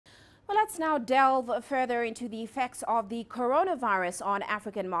Well, let's now delve further into the effects of the coronavirus on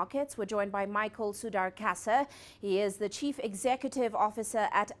African markets. We're joined by Michael Sudarkasa. He is the Chief Executive Officer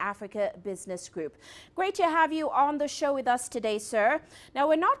at Africa Business Group. Great to have you on the show with us today, sir. Now,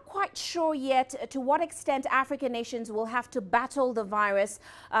 we're not quite sure yet to what extent African nations will have to battle the virus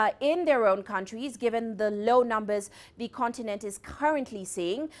in their own countries, given the low numbers the continent is currently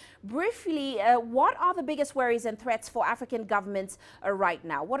seeing. Briefly, what are the biggest worries and threats for African governments right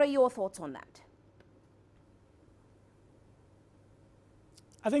now? What are your thoughts on that?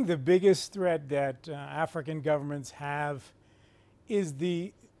 I think the biggest threat that African governments have is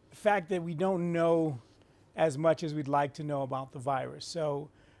the fact that we don't know as much as we'd like to know about the virus. So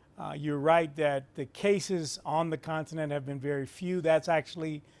you're right that the cases on the continent have been very few. That's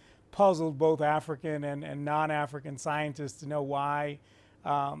actually puzzled both African and non-African scientists to know why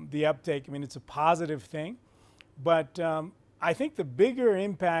the uptake. I mean, it's a positive thing, but I think the bigger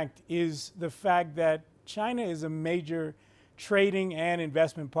impact is the fact that China is a major trading and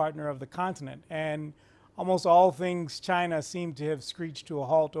investment partner of the continent. And almost all things China seem to have screeched to a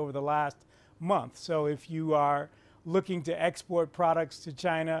halt over the last month. So if you are looking to export products to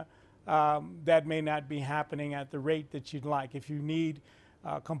China, that may not be happening at the rate that you'd like. If you need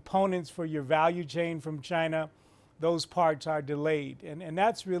components for your value chain from China, those parts are delayed. And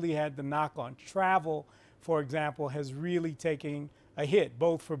that's really had the knock-on. Travel, for example, has really taken a hit,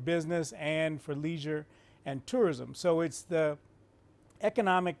 both for business and for leisure and tourism. So it's the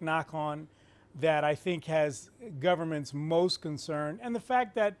economic knock-on that I think has governments most concerned. And the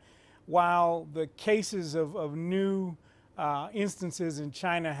fact that while the cases of new instances in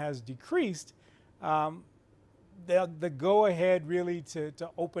China has decreased, the go-ahead really to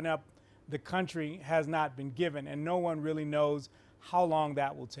open up the country has not been given, and no one really knows how long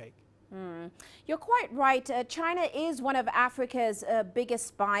that will take. You're quite right. China is one of Africa's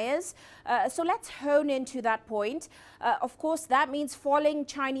biggest buyers. So let's hone into that point. Of course, that means falling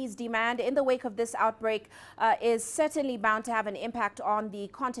Chinese demand in the wake of this outbreak is certainly bound to have an impact on the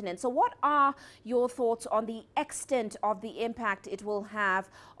continent. So what are your thoughts on the extent of the impact it will have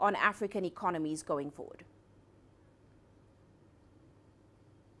on African economies going forward?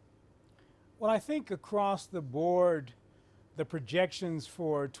 Well, I think across the board, the projections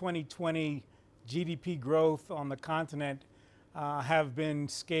for 2020 GDP growth on the continent have been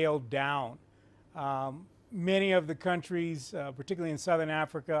scaled down. Many of the countries, particularly in Southern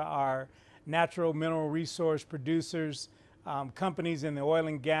Africa, are natural mineral resource producers, companies in the oil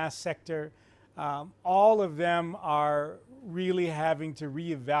and gas sector. All of them are really having to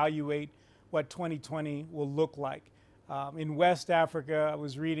reevaluate what 2020 will look like. In West Africa, I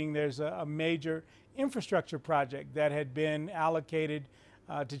was reading there's a major infrastructure project that had been allocated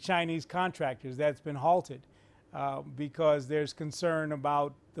to Chinese contractors that's been halted because there's concern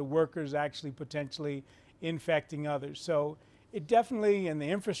about the workers actually potentially infecting others. So it definitely, in the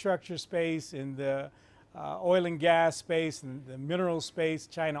infrastructure space, in the oil and gas space, and the mineral space,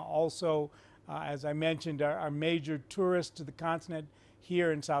 China also, as I mentioned, are major tourists to the continent.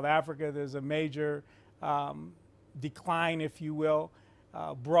 Here in South Africa, there's a major decline, if you will.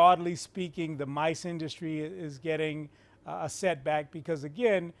 Broadly speaking, the mice industry is getting a setback because,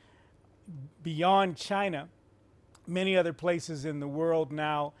 again, beyond China, many other places in the world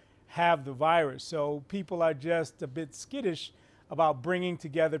now have the virus. So people are just a bit skittish about bringing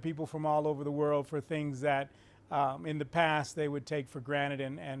together people from all over the world for things that in the past they would take for granted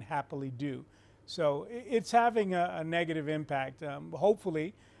and happily do. So it's having a negative impact,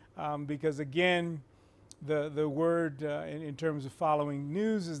 hopefully, because, again, the word in terms of following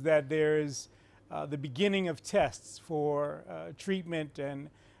news is that there is the beginning of tests for treatment and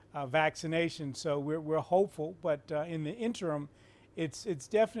vaccination. So we're hopeful, but in the interim, it's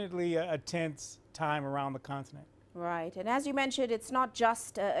definitely a tense time around the continent. Right. And as you mentioned, it's not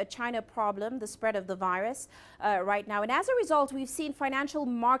just a China problem, the spread of the virus right now. And as a result, we've seen financial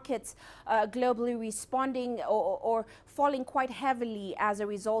markets globally responding or falling quite heavily as a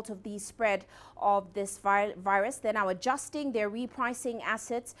result of the spread of this virus. They're now adjusting, they're repricing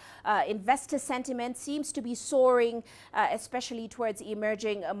assets. Investor sentiment seems to be soaring, especially towards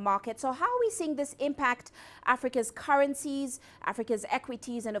emerging markets. So how are we seeing this impact Africa's currencies, Africa's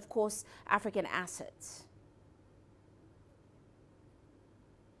equities, and of course, African assets?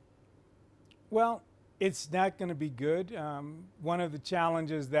 Well, it's not going to be good. One of the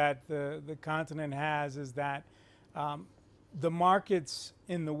challenges that the continent has is that the markets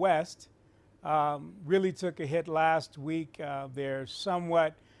in the West really took a hit last week. They're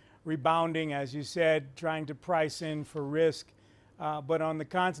somewhat rebounding, as you said, trying to price in for risk. But on the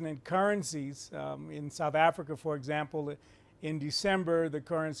continent, currencies in South Africa, for example, In December, the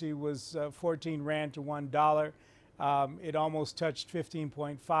currency was 14 Rand to $1. It almost touched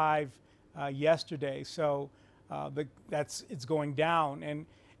 15.5 yesterday. So it's going down. And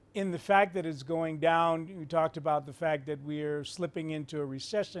in the fact that it's going down, we talked about the fact that we're slipping into a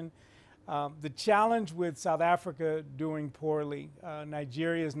recession. The challenge with South Africa doing poorly,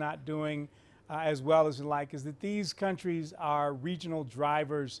 Nigeria is not doing as well as we like, is that these countries are regional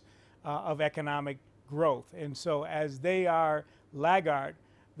drivers of economic growth. And so as they are laggard,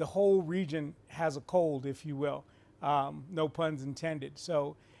 the whole region has a cold, if you will, no puns intended.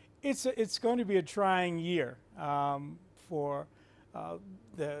 So it's going to be a trying year for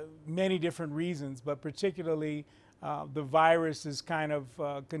the many different reasons, but particularly the virus is kind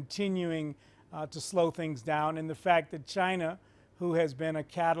of continuing to slow things down. And the fact that China, who has been a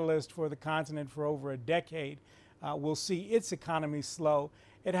catalyst for the continent for over a decade, will see its economy slow,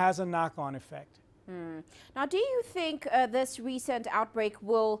 it has a knock-on effect. Now, do you think this recent outbreak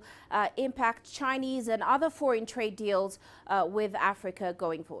will impact Chinese and other foreign trade deals with Africa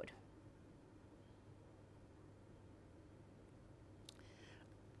going forward?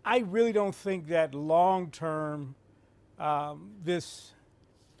 I really don't think that long-term this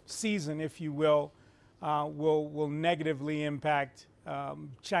season, if you will negatively impact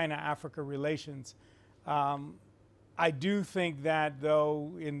China-Africa relations. I do think that,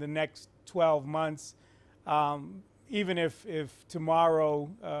 though, in the next 12 months, even if tomorrow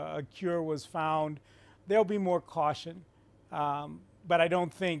a cure was found, there'll be more caution. But I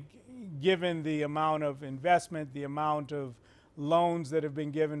don't think, given the amount of investment, the amount of loans that have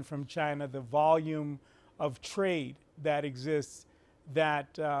been given from China, the volume of trade that exists,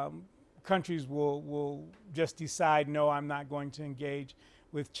 that countries will just decide, no, I'm not going to engage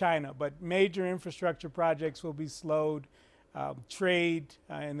with China. But major infrastructure projects will be slowed. Trade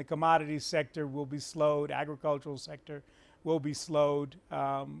in the commodities sector will be slowed. Agricultural sector will be slowed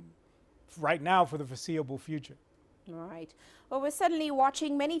right now for the foreseeable future. All right. Well, we're certainly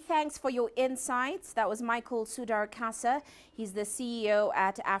watching. Many thanks for your insights. That was Michael Sudarkasa. He's the CEO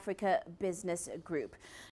at Africa Business Group.